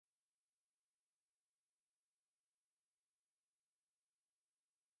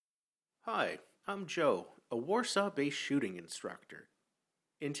Hi, I'm Joe, a Warsaw-based shooting instructor.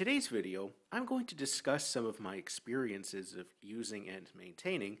 In today's video, I'm going to discuss some of my experiences of using and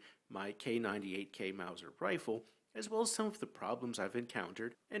maintaining my K98k Mauser rifle, as well as some of the problems I've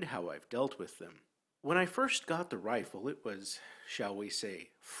encountered and how I've dealt with them. When I first got the rifle, it was, shall we say,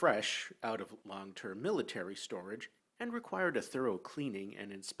 fresh out of long-term military storage and required a thorough cleaning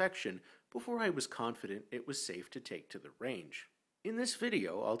and inspection before I was confident it was safe to take to the range. In this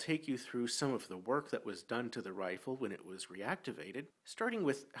video, I'll take you through some of the work that was done to the rifle when it was reactivated, starting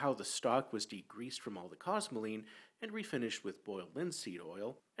with how the stock was degreased from all the cosmoline and refinished with boiled linseed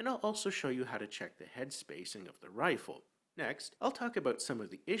oil, and I'll also show you how to check the head spacing of the rifle. Next, I'll talk about some of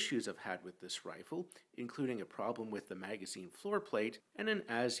the issues I've had with this rifle, including a problem with the magazine floor plate and an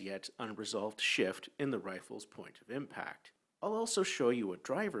as-yet unresolved shift in the rifle's point of impact. I'll also show you a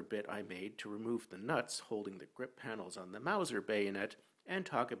driver bit I made to remove the nuts holding the grip panels on the Mauser bayonet and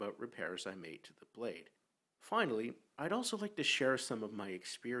talk about repairs I made to the blade. Finally, I'd also like to share some of my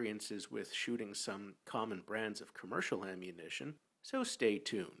experiences with shooting some common brands of commercial ammunition, so stay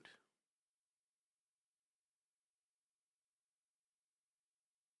tuned.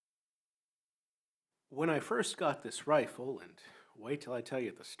 When I first got this rifle, and wait till I tell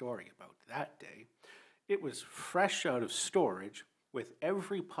you the story about that day, it was fresh out of storage with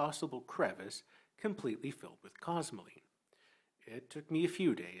every possible crevice completely filled with cosmoline. It took me a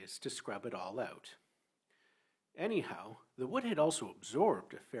few days to scrub it all out. Anyhow, the wood had also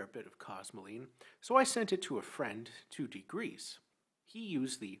absorbed a fair bit of cosmoline, so I sent it to a friend to degrease. He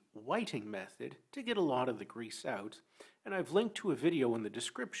used the whiting method to get a lot of the grease out, and I've linked to a video in the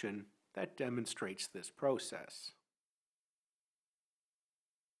description that demonstrates this process.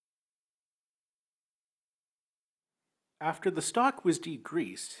 After the stock was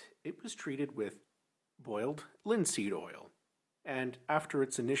degreased, it was treated with boiled linseed oil, and after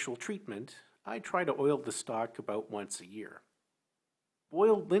its initial treatment, I try to oil the stock about once a year.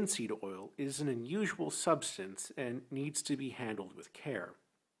 Boiled linseed oil is an unusual substance and needs to be handled with care.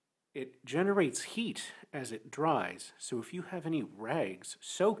 It generates heat as it dries, so if you have any rags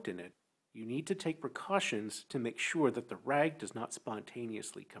soaked in it, you need to take precautions to make sure that the rag does not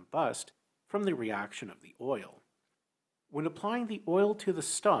spontaneously combust from the reaction of the oil. When applying the oil to the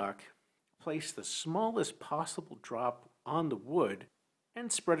stock, place the smallest possible drop on the wood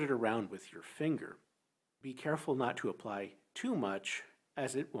and spread it around with your finger. Be careful not to apply too much,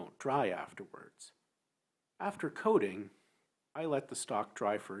 as it won't dry afterwards. After coating, I let the stock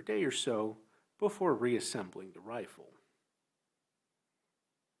dry for a day or so before reassembling the rifle.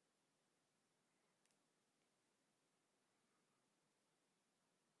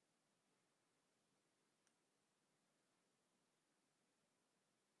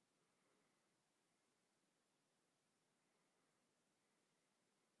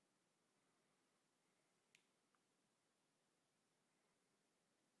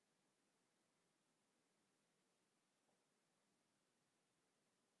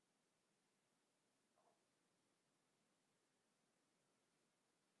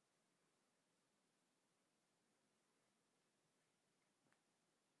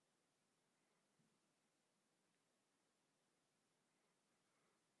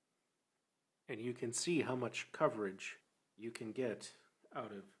 And you can see how much coverage you can get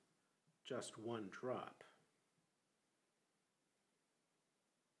out of just one drop.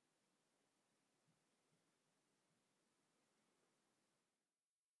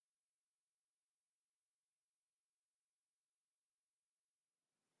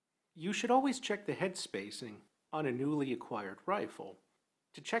 You should always check the head spacing on a newly acquired rifle.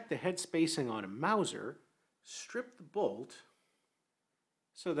 To check the head spacing on a Mauser, strip the bolt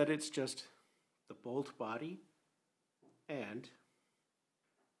so that it's just the bolt body and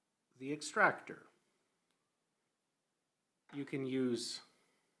the extractor. You can use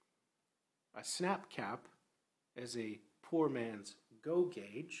a snap cap as a poor man's go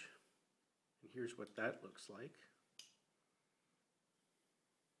gauge, and here's what that looks like.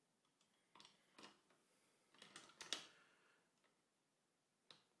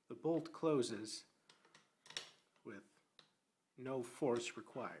 The bolt closes with no force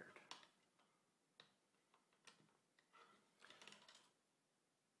required.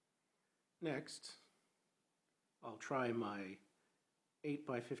 Next, I'll try my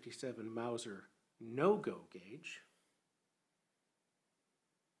 8x57 Mauser no-go gauge.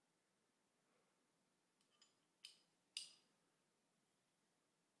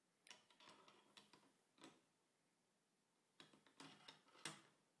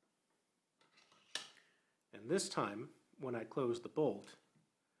 And this time, when I close the bolt,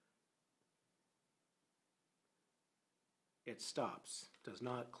 it stops, does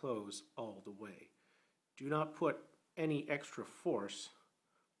not close all the way. Do not put any extra force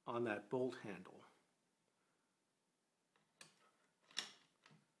on that bolt handle.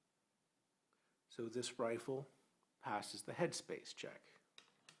 So this rifle passes the headspace check.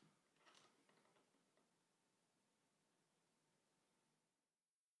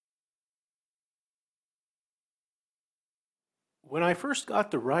 When I first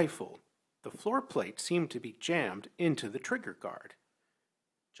got the rifle, the floor plate seemed to be jammed into the trigger guard.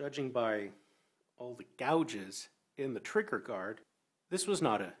 Judging by all the gouges in the trigger guard, this was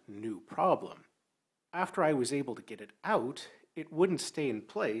not a new problem. After I was able to get it out, it wouldn't stay in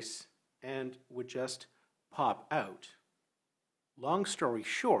place and would just pop out. Long story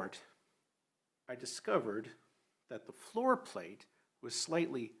short, I discovered that the floor plate was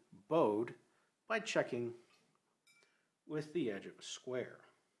slightly bowed by checking with the edge of a square.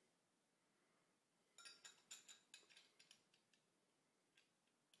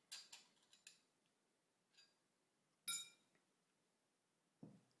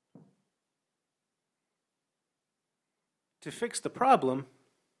 To fix the problem,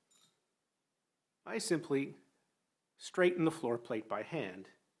 I simply straighten the floor plate by hand,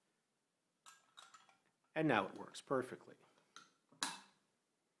 and now it works perfectly.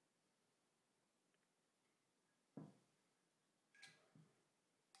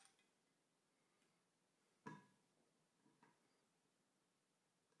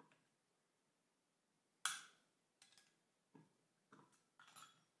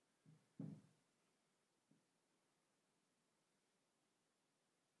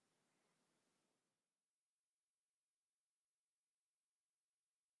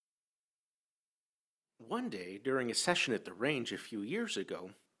 One day, during a session at the range a few years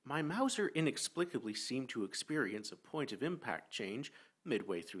ago, my Mauser inexplicably seemed to experience a point of impact change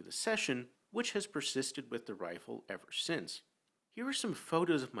midway through the session, which has persisted with the rifle ever since. Here are some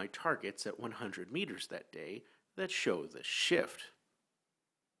photos of my targets at 100 meters that day that show this shift.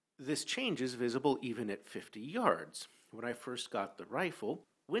 This change is visible even at 50 yards. When I first got the rifle,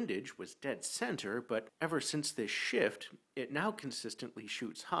 windage was dead center, but ever since this shift, it now consistently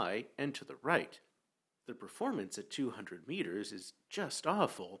shoots high and to the right. The performance at 200 meters is just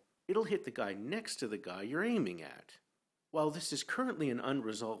awful. It'll hit the guy next to the guy you're aiming at. While this is currently an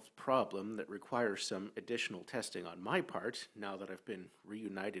unresolved problem that requires some additional testing on my part, now that I've been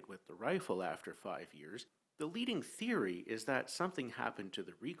reunited with the rifle after 5 years, the leading theory is that something happened to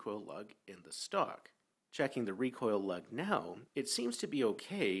the recoil lug in the stock. Checking the recoil lug now, it seems to be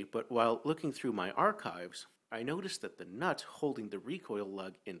okay, but while looking through my archives, I noticed that the nut holding the recoil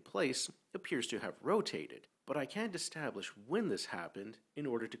lug in place appears to have rotated, but I can't establish when this happened in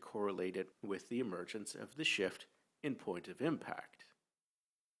order to correlate it with the emergence of the shift in point of impact.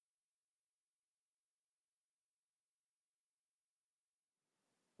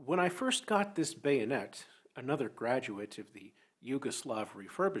 When I first got this bayonet, another graduate of the Yugoslav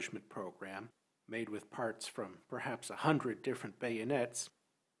refurbishment program, made with parts from perhaps 100 different bayonets,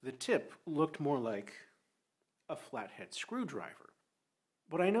 the tip looked more like a flathead screwdriver.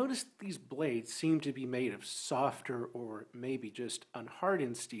 But I noticed these blades seemed to be made of softer or maybe just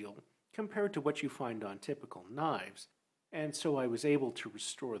unhardened steel compared to what you find on typical knives, and so I was able to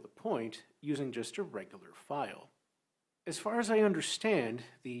restore the point using just a regular file. As far as I understand,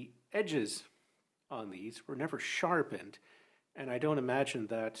 the edges on these were never sharpened, and I don't imagine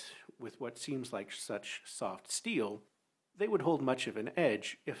that with what seems like such soft steel, they would hold much of an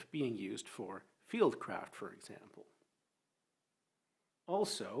edge if being used for fieldcraft, for example.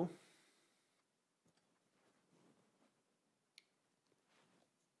 Also,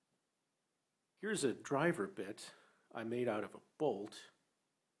 here's a driver bit I made out of a bolt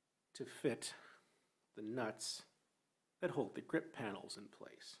to fit the nuts that hold the grip panels in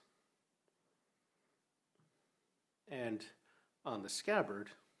place. And on the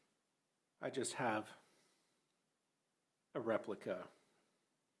scabbard, I just have a replica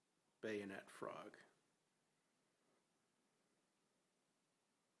bayonet frog.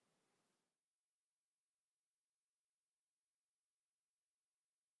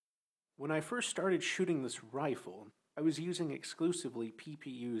 When I first started shooting this rifle, I was using exclusively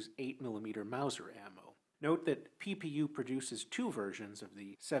PPU's 8mm Mauser ammo. Note that PPU produces two versions of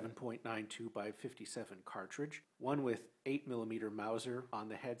the 7.92x57 cartridge, one with 8mm Mauser on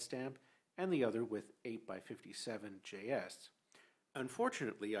the head stamp and the other with 8x57 JS.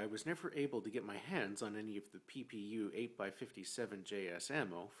 Unfortunately, I was never able to get my hands on any of the PPU 8x57 JS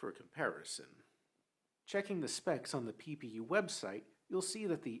ammo for comparison. Checking the specs on the PPU website, you'll see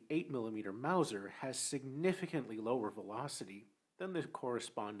that the 8mm Mauser has significantly lower velocity than the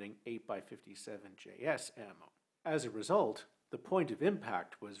corresponding 8x57 JS ammo. As a result, the point of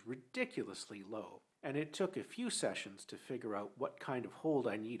impact was ridiculously low, and it took a few sessions to figure out what kind of hold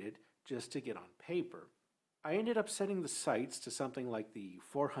I needed just to get on paper. I ended up setting the sights to something like the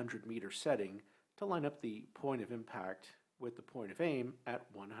 400-meter setting to line up the point of impact with the point of aim at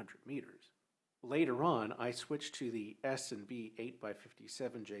 100 meters. Later on, I switched to the S&B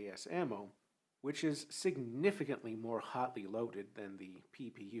 8x57JS ammo, which is significantly more hotly loaded than the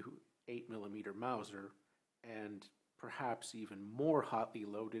PPU 8mm Mauser, and perhaps even more hotly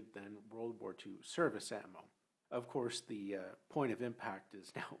loaded than World War II service ammo. Of course, the point of impact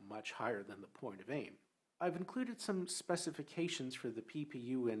is now much higher than the point of aim. I've included some specifications for the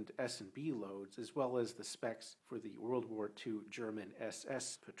PPU and S&B loads, as well as the specs for the World War II German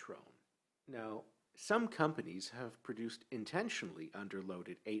SS Patron. Now, some companies have produced intentionally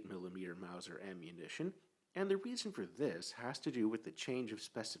underloaded 8mm Mauser ammunition, and the reason for this has to do with the change of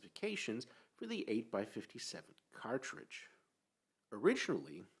specifications for the 8x57 cartridge.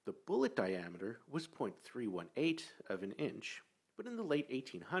 Originally, the bullet diameter was 0.318 of an inch, but in the late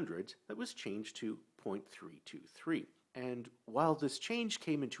 1800s, that was changed to 0.323. And while this change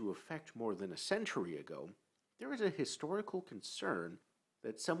came into effect more than a century ago, there is a historical concern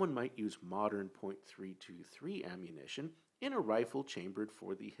that someone might use modern .323 ammunition in a rifle chambered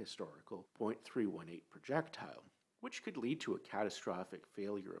for the historical .318 projectile, which could lead to a catastrophic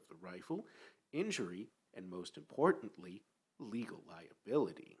failure of the rifle, injury, and most importantly, legal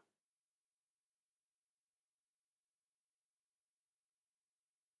liability.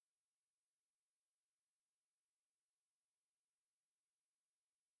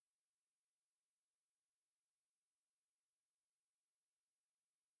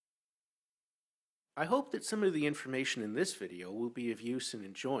 I hope that some of the information in this video will be of use in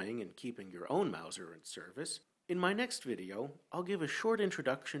enjoying and keeping your own Mauser in service. In my next video, I'll give a short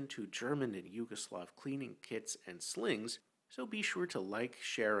introduction to German and Yugoslav cleaning kits and slings, so be sure to like,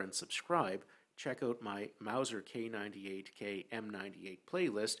 share, and subscribe, check out my Mauser K98k M98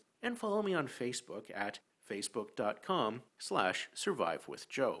 playlist, and follow me on Facebook at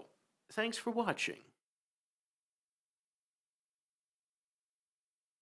facebook.com/SurviveWithJoe. Thanks for watching.